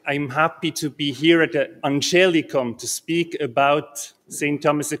I'm happy to be here at the Angelicum to speak about St.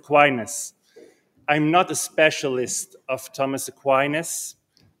 Thomas Aquinas. I'm not a specialist of Thomas Aquinas.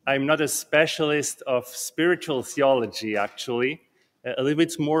 I'm not a specialist of spiritual theology, actually, a little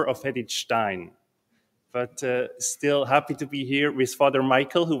bit more of Edith Stein. But still happy to be here with Father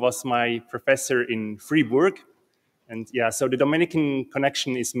Michael, who was my professor in Fribourg. And yeah, so the Dominican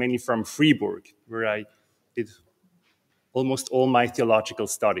connection is mainly from Fribourg, where I did almost all my theological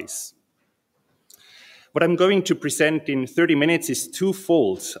studies. What I'm going to present in 30 minutes is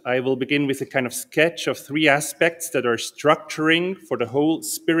twofold. I will begin with a kind of sketch of three aspects that are structuring for the whole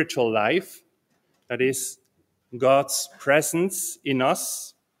spiritual life. That is God's presence in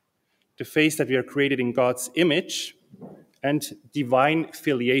us, the faith that we are created in God's image, and divine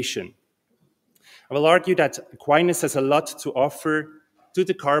filiation. I will argue that Aquinas has a lot to offer to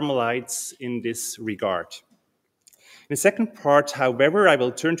the Carmelites in this regard. In the second part, however, I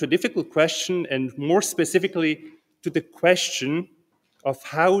will turn to a difficult question and more specifically to the question of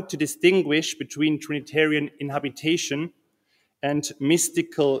how to distinguish between Trinitarian inhabitation and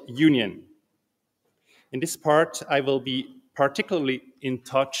mystical union. In this part, I will be particularly in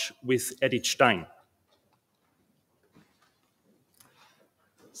touch with Edith Stein.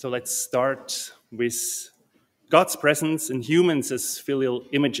 So let's start with God's presence in humans as filial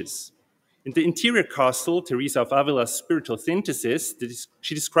images. In the interior castle, Teresa of Avila's spiritual synthesis,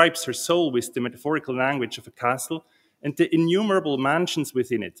 she describes her soul with the metaphorical language of a castle and the innumerable mansions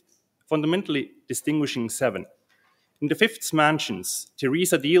within it, fundamentally distinguishing seven. In the fifth mansions,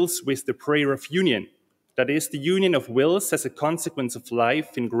 Teresa deals with the prayer of union, that is, the union of wills as a consequence of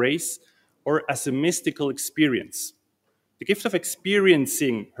life in grace or as a mystical experience. The gift of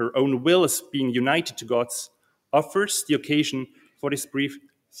experiencing her own will as being united to God's offers the occasion for this brief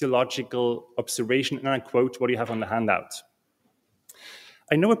theological observation, and I quote what you have on the handout.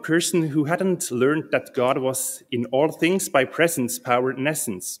 I know a person who hadn't learned that God was in all things by presence, power, and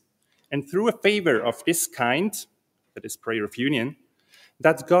essence, and through a favor of this kind, that is prayer of union,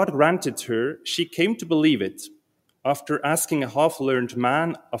 that God granted her, she came to believe it. After asking a half-learned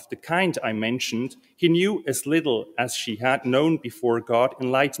man of the kind I mentioned, he knew as little as she had known before God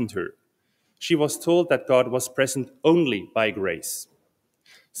enlightened her. She was told that God was present only by grace.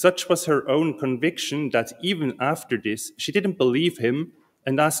 Such was her own conviction that even after this, she didn't believe him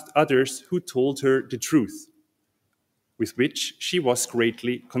and asked others who told her the truth, with which she was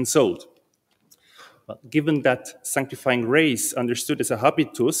greatly consoled. Well, given that sanctifying grace, understood as a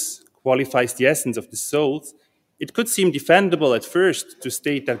habitus, qualifies the essence of the soul, it could seem defendable at first to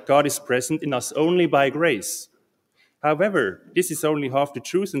state that God is present in us only by grace. However, this is only half the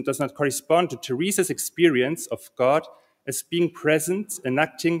truth and does not correspond to Teresa's experience of God as being present and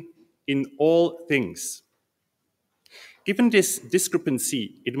acting in all things. Given this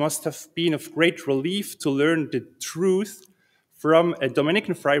discrepancy, it must have been of great relief to learn the truth from a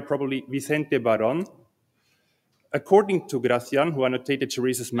Dominican friar, probably Vicente Baron, according to Gracian, who annotated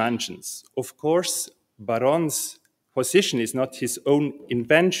Teresa's mansions. Of course, Baron's position is not his own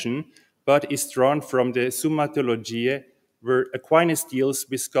invention, but is drawn from the Summa Theologiae, where Aquinas deals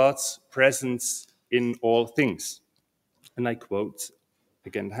with God's presence in all things. And I quote,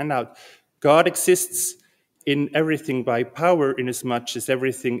 again, the handout, God exists in everything by power, inasmuch as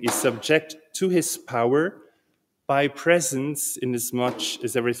everything is subject to his power, by presence, inasmuch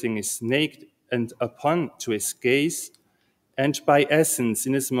as everything is naked and upon to his gaze, and by essence,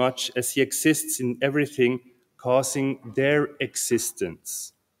 inasmuch as he exists in everything, causing their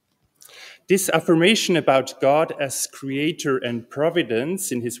existence. This affirmation about God as creator and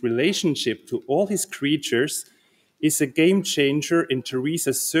providence in his relationship to all his creatures is a game changer in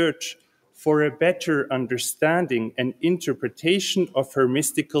Teresa's search for a better understanding and interpretation of her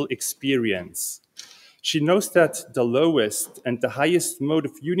mystical experience. She knows that the lowest and the highest mode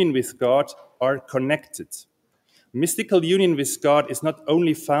of union with God are connected. Mystical union with God is not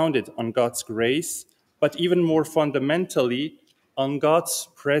only founded on God's grace, but even more fundamentally on God's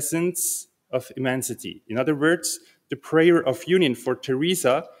presence of immensity. In other words, the prayer of union for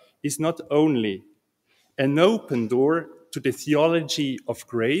Teresa is not only an open door to the theology of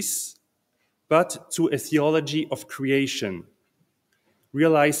grace, but to a theology of creation,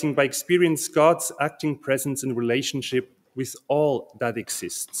 realizing by experience God's acting presence in relationship with all that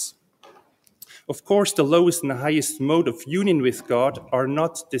exists. Of course, the lowest and the highest mode of union with God are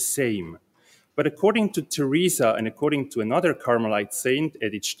not the same. But according to Teresa and according to another Carmelite saint,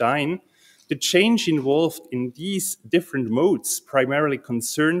 Edith Stein, the change involved in these different modes primarily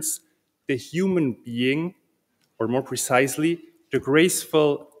concerns the human being, or more precisely, the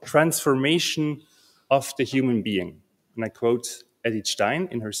graceful transformation of the human being. And I quote Edith Stein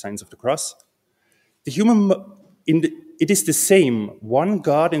in her Signs of the Cross. It is the same, one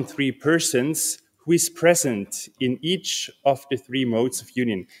God in three persons who is present in each of the three modes of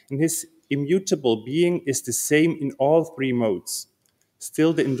union. And his immutable being is the same in all three modes.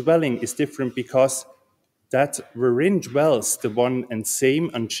 Still, the indwelling is different because that wherein dwells the one and same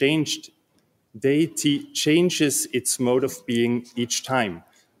unchanged deity changes its mode of being each time.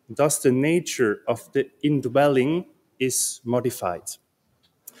 Thus, the nature of the indwelling is modified.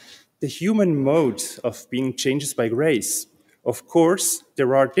 The human mode of being changes by grace. Of course,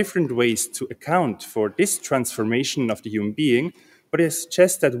 there are different ways to account for this transformation of the human being, but I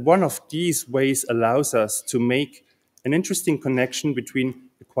suggest that one of these ways allows us to make an interesting connection between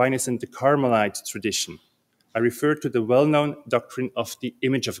Aquinas and the Carmelite tradition. I refer to the well-known doctrine of the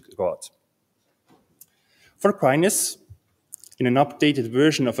image of God. For Aquinas, in an updated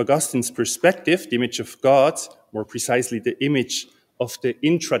version of Augustine's perspective, the image of God, more precisely the image of the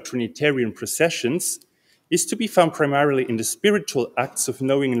intra-Trinitarian processions, is to be found primarily in the spiritual acts of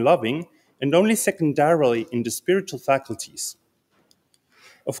knowing and loving, and only secondarily in the spiritual faculties.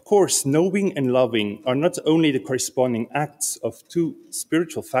 Of course, knowing and loving are not only the corresponding acts of two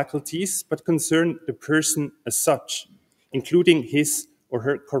spiritual faculties, but concern the person as such, including his or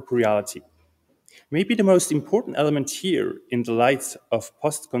her corporeality. Maybe the most important element here, in the light of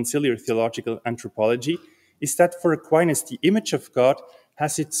post-conciliar theological anthropology, is that for Aquinas, the image of God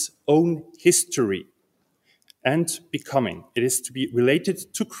has its own history and becoming. It is to be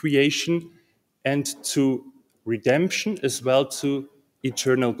related to creation and to redemption, as well to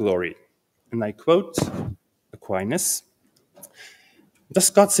eternal glory. And I quote Aquinas: "Thus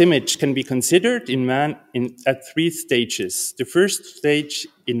God's image can be considered in man at three stages. The first stage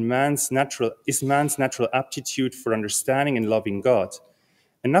is man's natural aptitude for understanding and loving God,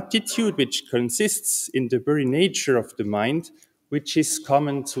 an aptitude which consists in the very nature of the mind, which is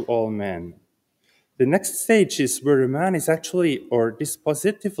common to all men. The next stage is where a man is actually or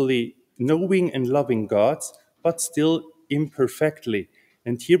dispositively knowing and loving God, but still imperfectly.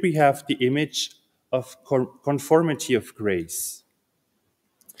 And here we have the image of conformity of grace.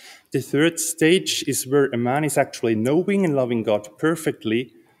 The third stage is where a man is actually knowing and loving God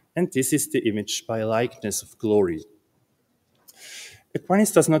perfectly, and this is the image by likeness of glory."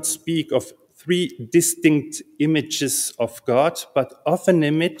 Aquinas does not speak of three distinct images of God, but of an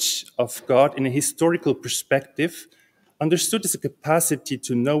image of God in a historical perspective, understood as a capacity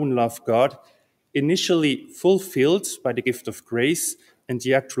to know and love God, initially fulfilled by the gift of grace and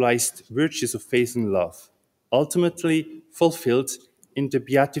the actualized virtues of faith and love, ultimately fulfilled in the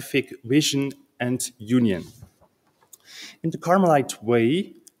beatific vision and union. In the Carmelite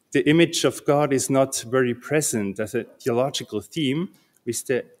way, the image of God is not very present as a theological theme, with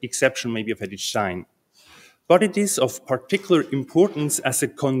the exception maybe of Edith Stein. But it is of particular importance as a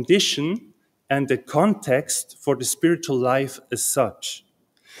condition and a context for the spiritual life as such.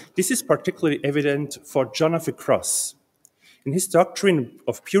 This is particularly evident for John of the Cross. In his doctrine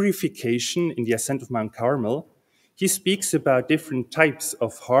of purification in the Ascent of Mount Carmel, he speaks about different types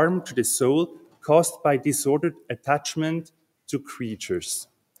of harm to the soul caused by disordered attachment to creatures.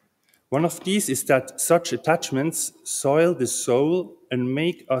 One of these is that such attachments soil the soul and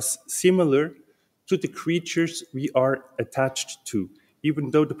make us similar to the creatures we are attached to,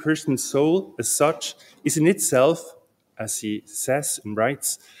 even though the person's soul as such is in itself, as he says and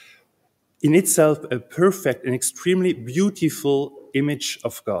writes, in itself a perfect and extremely beautiful image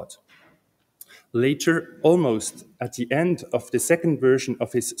of God. Later, almost at the end of the second version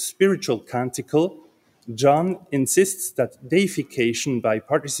of his spiritual canticle, John insists that deification by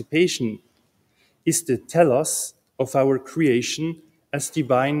participation is the telos of our creation as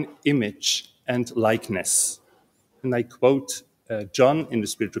divine image and likeness. And I quote John in the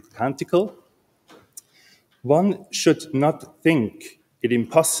spiritual canticle: "One should not think it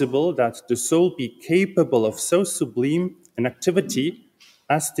impossible that the soul be capable of so sublime an activity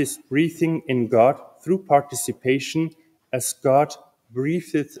as this breathing in God through participation as God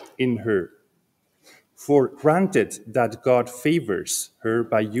breatheth in her. For granted that God favors her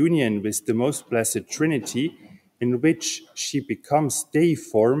by union with the most blessed Trinity, in which she becomes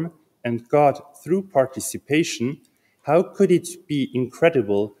deiform, and God through participation, how could it be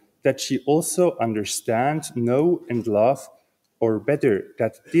incredible that she also understand, know, and love, or better,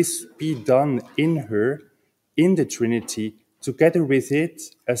 that this be done in her, in the Trinity, together with it,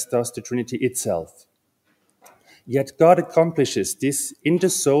 as does the Trinity itself? Yet God accomplishes this in the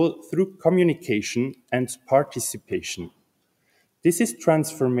soul through communication and participation. This is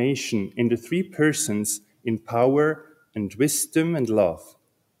transformation in the three persons in power and wisdom and love.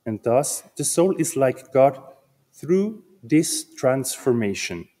 And thus the soul is like God through this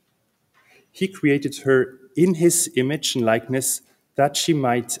transformation. He created her in his image and likeness that she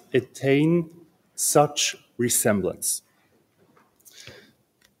might attain such resemblance.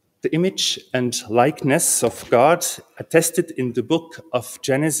 The image and likeness of God, attested in the book of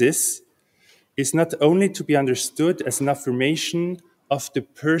Genesis, is not only to be understood as an affirmation of the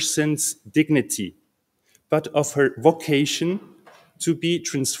person's dignity, but of her vocation to be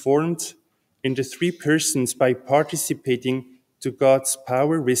transformed in the three persons by participating to God's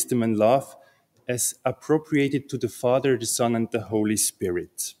power, wisdom, and love as appropriated to the Father, the Son, and the Holy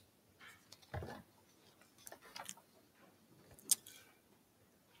Spirit.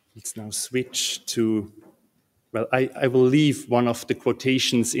 Let's now switch to, well, I will leave one of the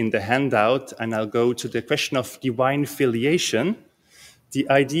quotations in the handout and I'll go to the question of divine filiation. The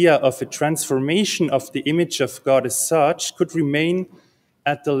idea of a transformation of the image of God as such could remain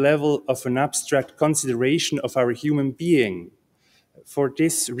at the level of an abstract consideration of our human being. For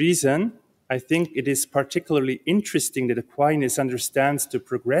this reason, I think it is particularly interesting that Aquinas understands the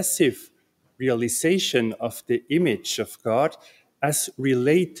progressive realization of the image of God as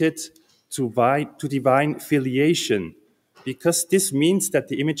related to divine filiation, because this means that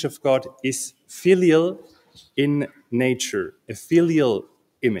the image of God is filial in nature, a filial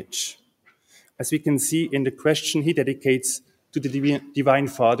image. As we can see in the question he dedicates to the Divine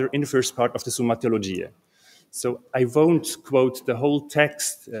Father in the first part of the Summa Theologiae. So I won't quote the whole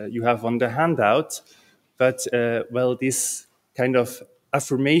text you have on the handout, but this kind of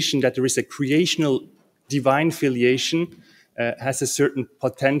affirmation that there is a creational divine filiation has a certain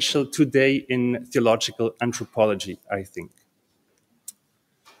potential today in theological anthropology, I think.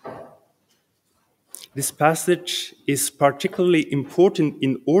 This passage is particularly important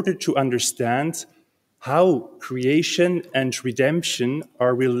in order to understand how creation and redemption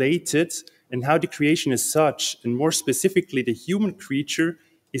are related and how the creation as such, and more specifically the human creature,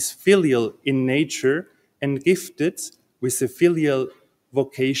 is filial in nature and gifted with a filial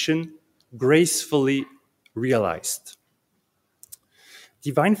vocation gracefully realized.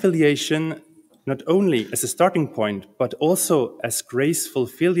 Divine filiation, not only as a starting point, but also as graceful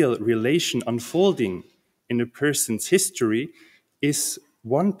filial relation unfolding in a person's history, is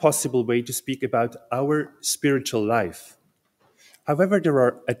one possible way to speak about our spiritual life. However, there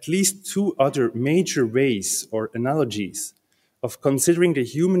are at least two other major ways or analogies of considering the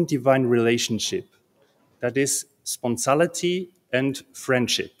human-divine relationship, that is, sponsality and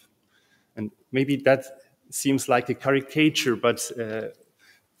friendship. And maybe that seems like a caricature, but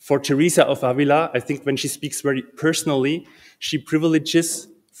for Teresa of Avila, I think when she speaks very personally, she privileges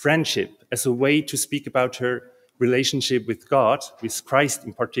friendship as a way to speak about her relationship with God, with Christ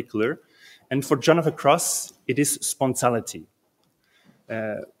in particular. And for John of the Cross, it is sponsality.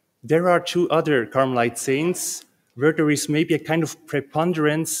 There are two other Carmelite saints where there is maybe a kind of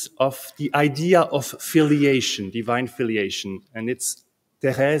preponderance of the idea of filiation, divine filiation, and it's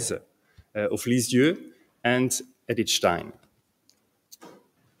Thérèse of Lisieux and Edith Stein.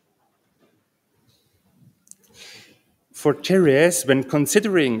 For Thérèse, when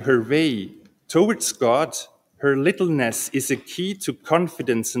considering her way towards God, her littleness is a key to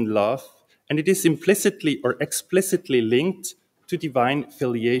confidence and love, and it is implicitly or explicitly linked to divine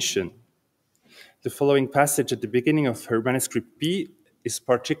filiation. The following passage at the beginning of her manuscript B is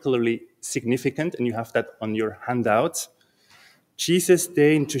particularly significant, and you have that on your handout. Jesus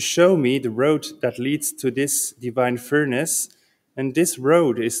deigned to show me the road that leads to this divine furnace, and this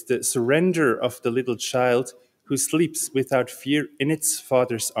road is the surrender of the little child who sleeps without fear in its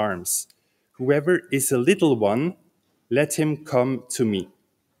father's arms. Whoever is a little one, let him come to me.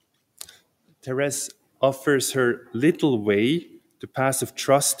 Thérèse offers her little way, the path of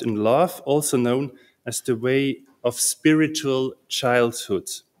trust and love, also known as the way of spiritual childhood,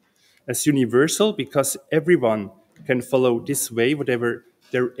 as universal because everyone can follow this way, whatever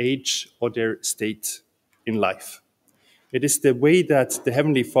their age or their state in life. It is the way that the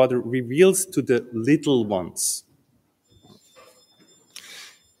Heavenly Father reveals to the little ones.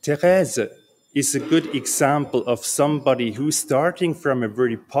 Thérèse is a good example of somebody who, starting from a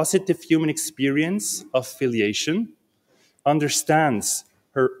very positive human experience of filiation, understands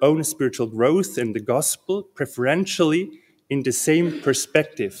her own spiritual growth in the gospel preferentially in the same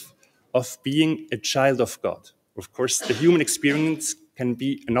perspective of being a child of God. Of course, the human experience can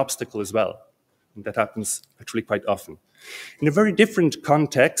be an obstacle as well, and that happens actually quite often. In a very different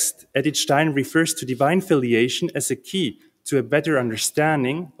context, Edith Stein refers to divine filiation as a key to a better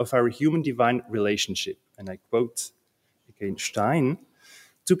understanding of our human-divine relationship. And I quote again Stein,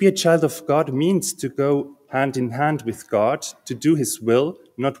 "To be a child of God means to go hand in hand with God, to do his will,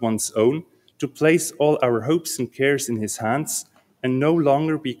 not one's own, to place all our hopes and cares in his hands and no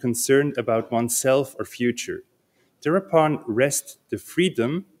longer be concerned about oneself or future. Thereupon rest the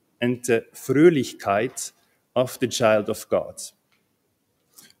freedom and the Fröhlichkeit of the child of God.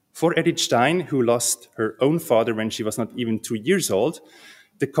 For Edith Stein, who lost her own father when she was not even 2 years old,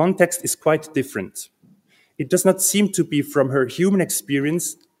 the context is quite different. It does not seem to be from her human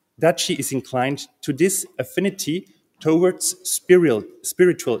experience that she is inclined to this affinity towards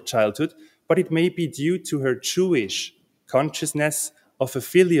spiritual childhood, but it may be due to her Jewish consciousness of a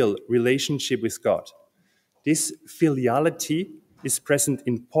filial relationship with God. This filiality is present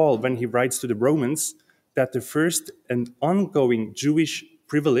in Paul when he writes to the Romans that the first and ongoing Jewish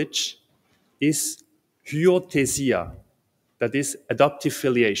privilege is hyothesia, that is adoptive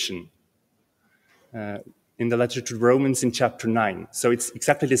filiation, in the letter to the Romans in chapter 9. So it's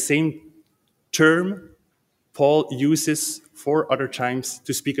exactly the same term Paul uses 4 other times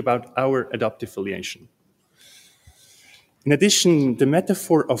to speak about our adoptive filiation. In addition, the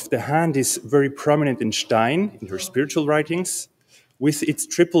metaphor of the hand is very prominent in Stein, in her spiritual writings, with its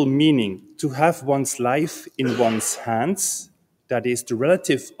triple meaning: to have one's life in one's hands, that is, the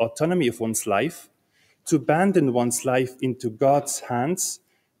relative autonomy of one's life, to abandon one's life into God's hands,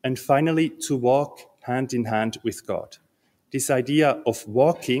 and finally, to walk hand in hand with God. This idea of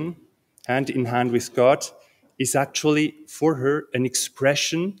walking hand in hand with God is actually, for her, an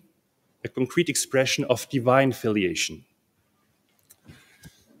expression, a concrete expression of divine filiation.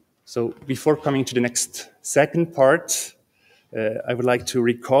 So before coming to the next second part, I would like to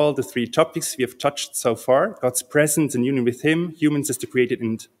recall the 3 topics we have touched so far: God's presence and union with him, humans as the created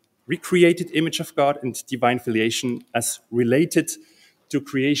and recreated image of God, and divine filiation as related to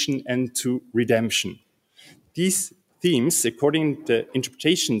creation and to redemption. These themes, according to the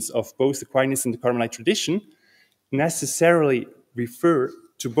interpretations of both Aquinas and the Carmelite tradition, necessarily refer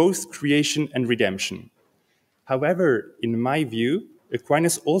to both creation and redemption. However, in my view,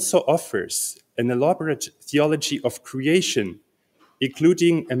 Aquinas also offers an elaborate theology of creation,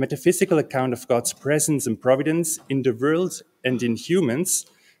 including a metaphysical account of God's presence and providence in the world and in humans,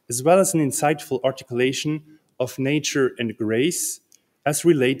 as well as an insightful articulation of nature and grace as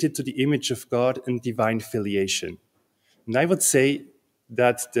related to the image of God and divine filiation. And I would say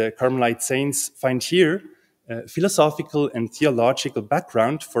that the Carmelite saints find here a philosophical and theological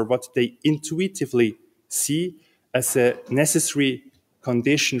background for what they intuitively see as a necessary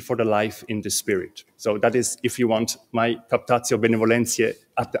condition for the life in the spirit. So that is, if you want, my captatio benevolentiae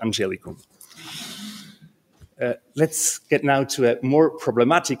at the Angelicum. Let's get now to a more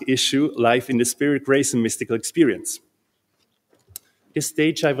problematic issue: life in the spirit, grace, and mystical experience. At this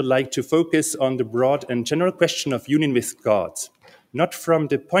stage, I would like to focus on the broad and general question of union with God, not from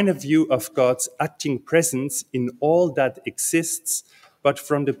the point of view of God's acting presence in all that exists, but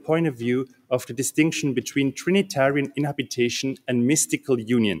from the point of view of the distinction between Trinitarian inhabitation and mystical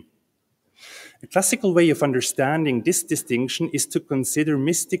union. A classical way of understanding this distinction is to consider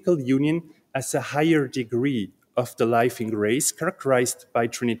mystical union as a higher degree of the life in grace characterized by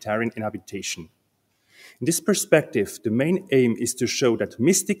Trinitarian inhabitation. In this perspective, the main aim is to show that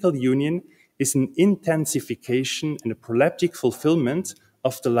mystical union is an intensification and a proleptic fulfillment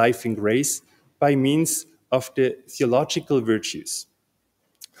of the life in grace by means of the theological virtues.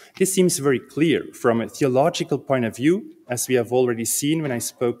 This seems very clear from a theological point of view, as we have already seen when I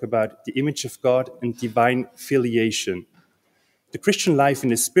spoke about the image of God and divine filiation. The Christian life in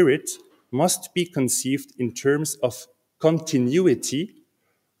the Spirit must be conceived in terms of continuity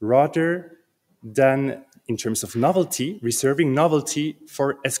rather than in terms of novelty, reserving novelty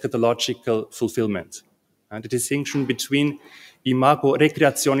for eschatological fulfillment. And the distinction between imago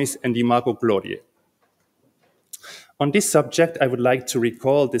recreationis and imago gloriae. On this subject, I would like to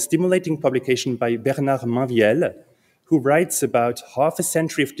recall the stimulating publication by Bernard Mainviel, who writes about half a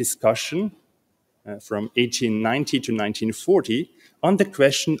century of discussion from 1890 to 1940 on the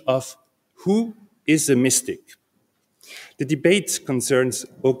question of who is a mystic. The debate concerns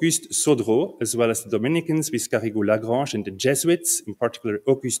Auguste Sodreau, as well as the Dominicans with Garrigou-Lagrange and the Jesuits, in particular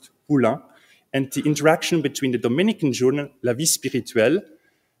Auguste Poulain, and the interaction between the Dominican journal La Vie Spirituelle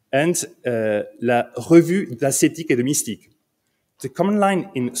and La Revue d'Ascétique et de Mystique. The common line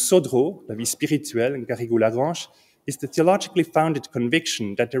in Sodreau, La Vie Spirituelle, and Garrigou-Lagrange is the theologically founded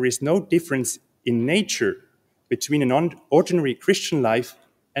conviction that there is no difference in nature between an ordinary Christian life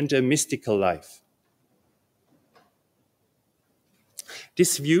and a mystical life.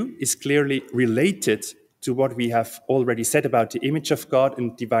 This view is clearly related to what we have already said about the image of God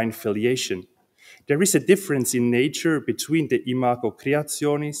and divine filiation. There is a difference in nature between the imago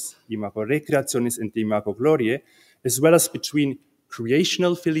creationis, imago recreationis, and the imago gloriae, as well as between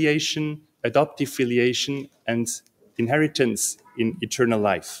creational filiation, adoptive filiation, and inheritance in eternal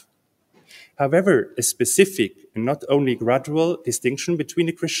life. However, a specific and not only gradual distinction between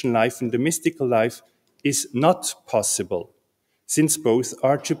the Christian life and the mystical life is not possible, since both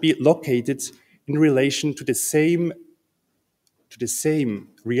are to be located in relation to the same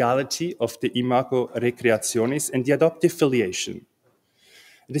reality of the imago recreationis and the adoptive filiation.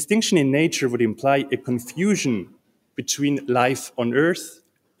 A distinction in nature would imply a confusion between life on earth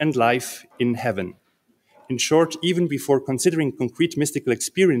and life in heaven. In short, even before considering concrete mystical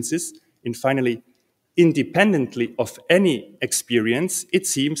experiences, and finally, independently of any experience, it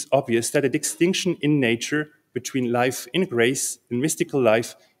seems obvious that a distinction in nature between life in grace and mystical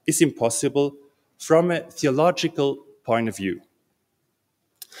life is impossible from a theological point of view.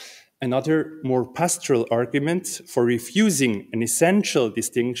 Another more pastoral argument for refusing an essential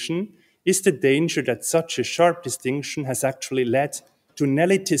distinction is the danger that such a sharp distinction has actually led to an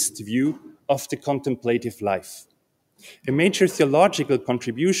elitist view of the contemplative life. A major theological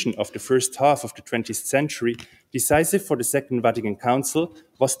contribution of the first half of the 20th century, decisive for the Second Vatican Council,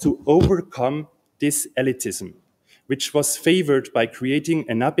 was to overcome this elitism, which was favored by creating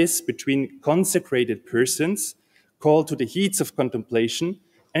an abyss between consecrated persons called to the heats of contemplation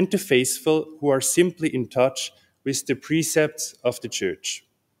and the faithful who are simply in touch with the precepts of the Church.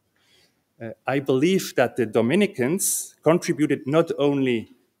 I believe that the Dominicans contributed not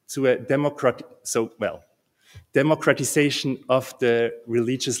only to a democratization of the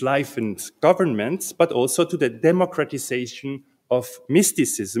religious life and government, but also to the democratization of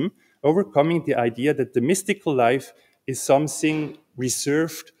mysticism, overcoming the idea that the mystical life is something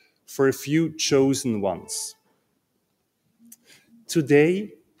reserved for a few chosen ones.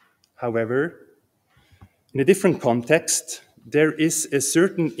 Today, however, in a different context, there is a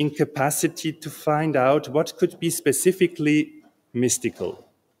certain incapacity to find out what could be specifically mystical,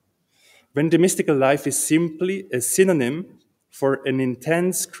 when the mystical life is simply a synonym for an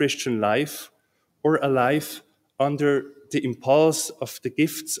intense Christian life or a life under the impulse of the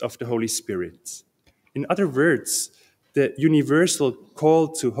gifts of the Holy Spirit. In other words, the universal call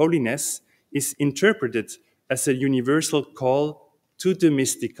to holiness is interpreted as a universal call to the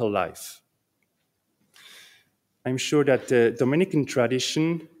mystical life. I'm sure that the Dominican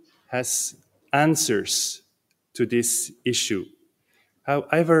tradition has answers to this issue.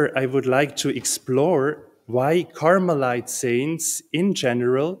 However, I would like to explore why Carmelite saints in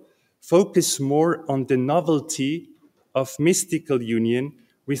general focus more on the novelty of mystical union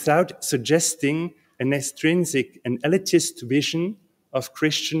without suggesting an extrinsic and elitist vision of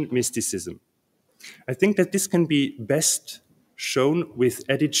Christian mysticism. I think that this can be best shown with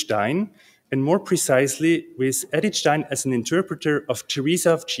Edith Stein, and more precisely with Edith Stein as an interpreter of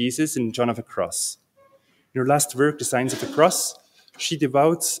Teresa of Jesus and John of the Cross. In her last work, The Signs of the Cross, she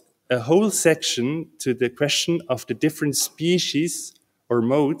devotes a whole section to the question of the different species or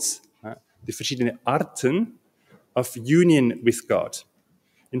modes, the verschiedene Arten of union with God.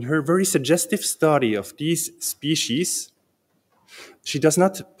 In her very suggestive study of these species, she does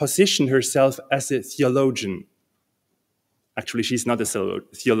not position herself as a theologian. Actually, she's not a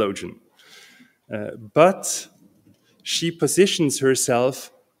theologian. But she positions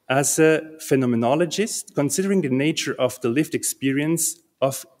herself as a phenomenologist, considering the nature of the lived experience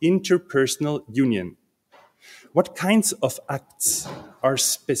of interpersonal union. What kinds of acts are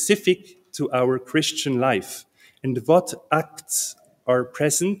specific to our Christian life, and what acts are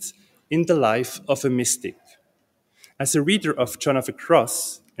present in the life of a mystic? As a reader of John of the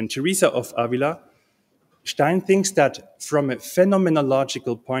Cross and Teresa of Avila, Stein thinks that from a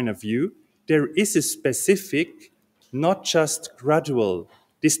phenomenological point of view, there is a specific, not just gradual,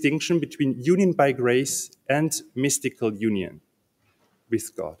 distinction between union by grace and mystical union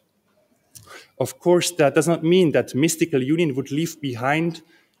with God. Of course, that does not mean that mystical union would leave behind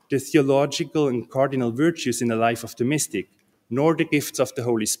the theological and cardinal virtues in the life of the mystic, nor the gifts of the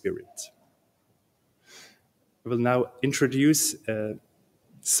Holy Spirit. I will now introduce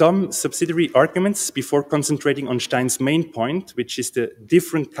some subsidiary arguments before concentrating on Stein's main point, which is the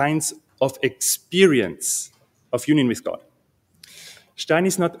different kinds of experience of union with God. Stein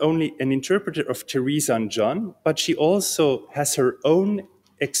is not only an interpreter of Teresa and John, but she also has her own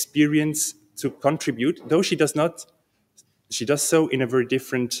experience to contribute, though she does so in a very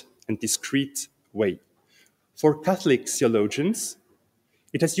different and discreet way. For Catholic theologians,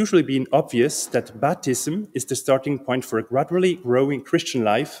 it has usually been obvious that baptism is the starting point for a gradually growing Christian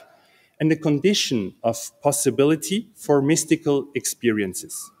life and a condition of possibility for mystical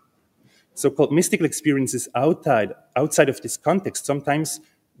experiences. So-called mystical experiences outside of this context sometimes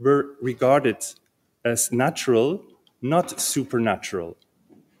were regarded as natural, not supernatural.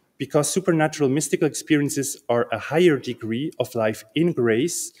 because supernatural mystical experiences are a higher degree of life in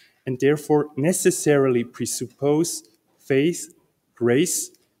grace and therefore necessarily presuppose faith,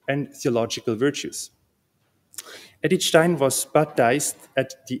 grace, and theological virtues. Edith Stein was baptized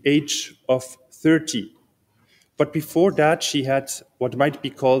at the age of 30, but before that she had what might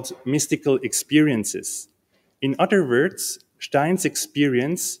be called mystical experiences. In other words, Stein's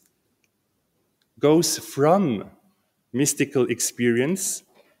experience goes from mystical experience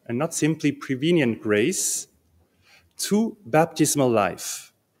and not simply prevenient grace to baptismal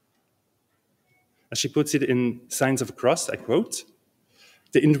life. As she puts it in Signs of the Cross, I quote,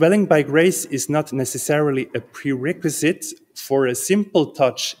 "The indwelling by grace is not necessarily a prerequisite for a simple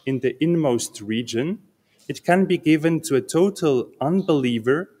touch in the inmost region. It can be given to a total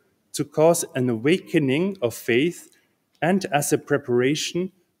unbeliever to cause an awakening of faith and as a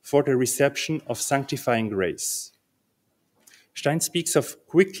preparation for the reception of sanctifying grace." Stein speaks of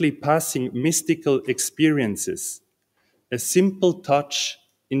quickly passing mystical experiences, a simple touch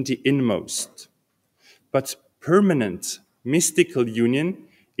in the inmost. But permanent mystical union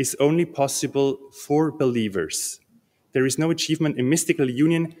is only possible for believers. There is no achievement in mystical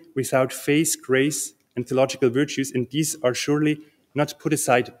union without faith, grace, and theological virtues, and these are surely not put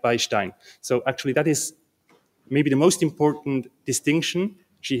aside by Stein. So actually that is maybe the most important distinction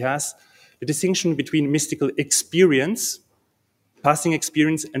she has, the distinction between mystical experience, passing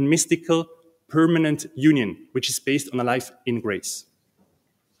experience, and mystical permanent union, which is based on a life in grace.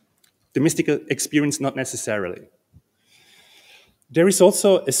 The mystical experience, not necessarily. There is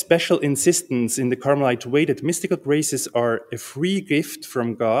also a special insistence in the Carmelite way that mystical graces are a free gift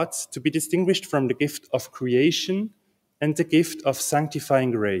from God to be distinguished from the gift of creation and the gift of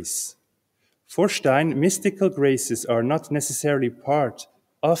sanctifying grace. For Stein, mystical graces are not necessarily part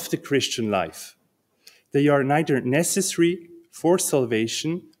of the Christian life. They are neither necessary for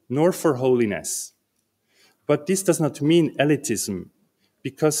salvation nor for holiness. But this does not mean elitism,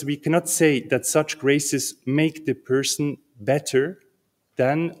 because we cannot say that such graces make the person better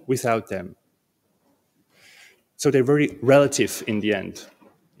than without them. So they're very relative in the end,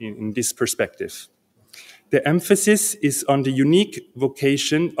 in this perspective. The emphasis is on the unique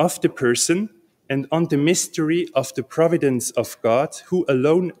vocation of the person and on the mystery of the providence of God, who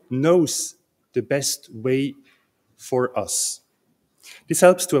alone knows the best way for us. This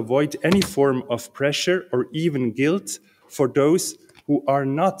helps to avoid any form of pressure or even guilt for those who are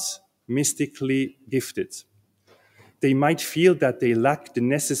not mystically gifted. They might feel that they lack the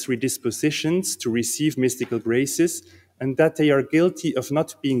necessary dispositions to receive mystical graces and that they are guilty of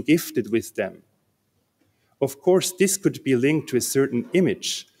not being gifted with them. Of course, this could be linked to a certain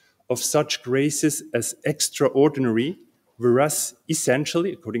image of such graces as extraordinary, whereas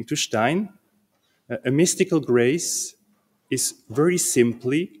essentially, according to Stein, a mystical grace is very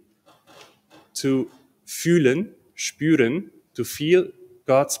simply to fühlen, spüren, to feel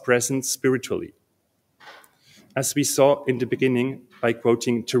God's presence spiritually. As we saw in the beginning by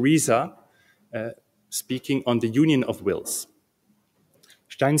quoting Teresa, speaking on the union of wills.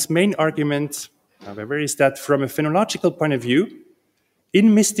 Stein's main argument, however, is that from a phenomenological point of view,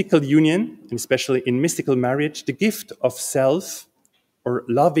 in mystical union, and especially in mystical marriage, the gift of self or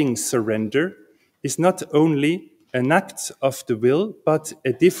loving surrender is not only an act of the will, but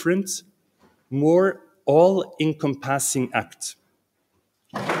a different, more all-encompassing act.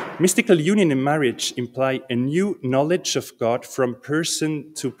 Mystical union in marriage imply a new knowledge of God from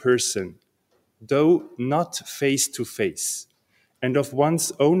person to person, though not face to face, and of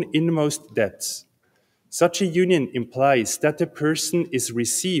one's own inmost depths. Such a union implies that the person is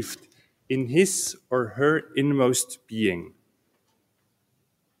received in his or her inmost being.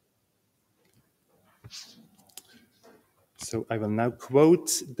 So I will now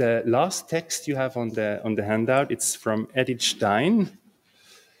quote the last text you have on the handout. It's from Edith Stein.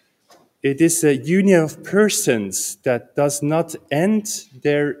 It is a union of persons that does not end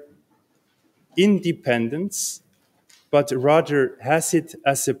their independence, but rather has it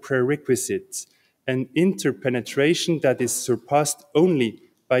as a prerequisite, an interpenetration that is surpassed only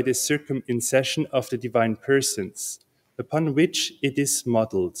by the circumcision of the divine persons, upon which it is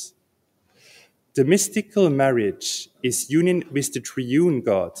modeled. The mystical marriage is union with the triune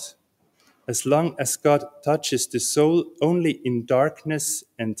God. As long as God touches the soul only in darkness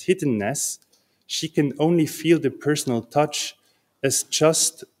and hiddenness, she can only feel the personal touch as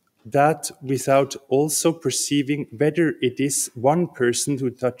just that without also perceiving whether it is one person who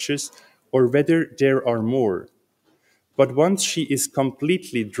touches or whether there are more. But once she is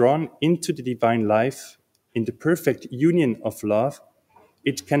completely drawn into the divine life, in the perfect union of love,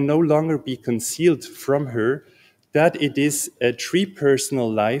 it can no longer be concealed from her that it is a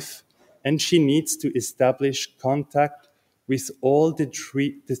three-personal life, and she needs to establish contact with all the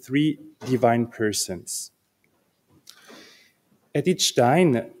three divine persons. Edith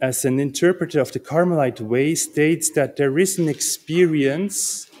Stein, as an interpreter of the Carmelite way, states that there is an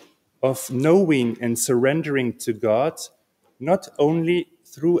experience of knowing and surrendering to God, not only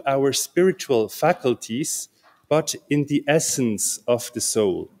through our spiritual faculties, but in the essence of the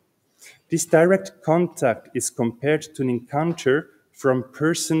soul. This direct contact is compared to an encounter from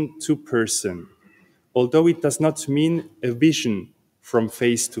person to person, although it does not mean a vision from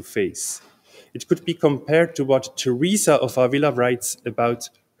face to face. It could be compared to what Teresa of Avila writes about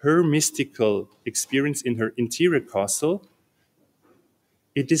her mystical experience in her interior castle.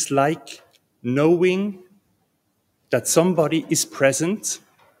 It is like knowing that somebody is present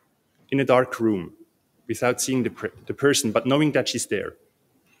in a dark room without seeing the person, but knowing that she's there.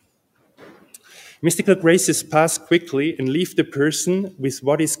 Mystical graces pass quickly and leave the person with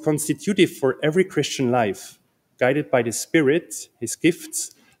what is constitutive for every Christian life, guided by the Spirit, his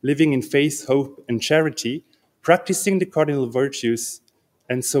gifts, living in faith, hope, and charity, practicing the cardinal virtues,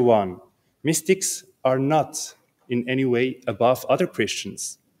 and so on. Mystics are not in any way above other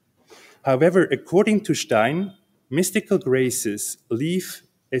Christians. However, according to Stein, mystical graces leave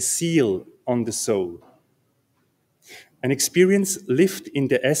a seal on the soul, an experience lived in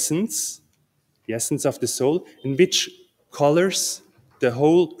the essence of the soul, in which colors the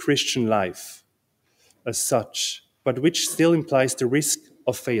whole Christian life as such, but which still implies the risk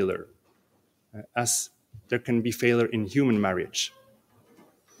of failure, as there can be failure in human marriage.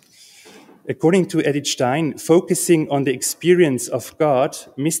 According to Edith Stein, focusing on the experience of God,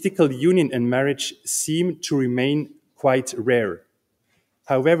 mystical union and marriage seem to remain quite rare.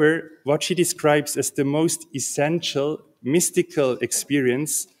 However, what she describes as the most essential mystical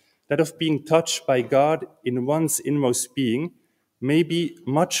experience, that of being touched by God in one's inmost being, may be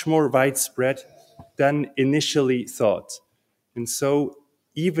much more widespread than initially thought. And so,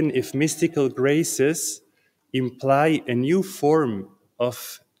 even if mystical graces imply a new form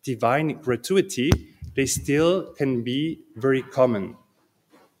of divine gratuity, they still can be very common,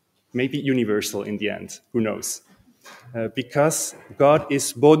 maybe universal in the end, who knows? Because God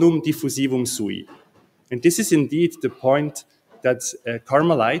is bonum diffusivum sui. And this is indeed the point that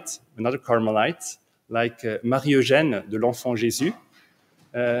another Carmelite, like Marie-Eugène de l'Enfant Jésus,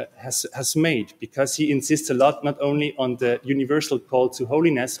 has made, because he insists a lot not only on the universal call to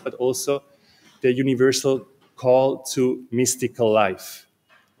holiness, but also the universal call to mystical life.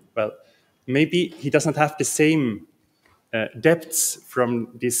 Well, maybe he does not have the same depths from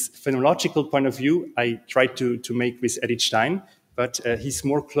this phenomenological point of view I tried to make with Edith Stein, but he's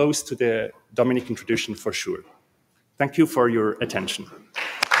more close to the Dominican tradition for sure. Thank you for your attention.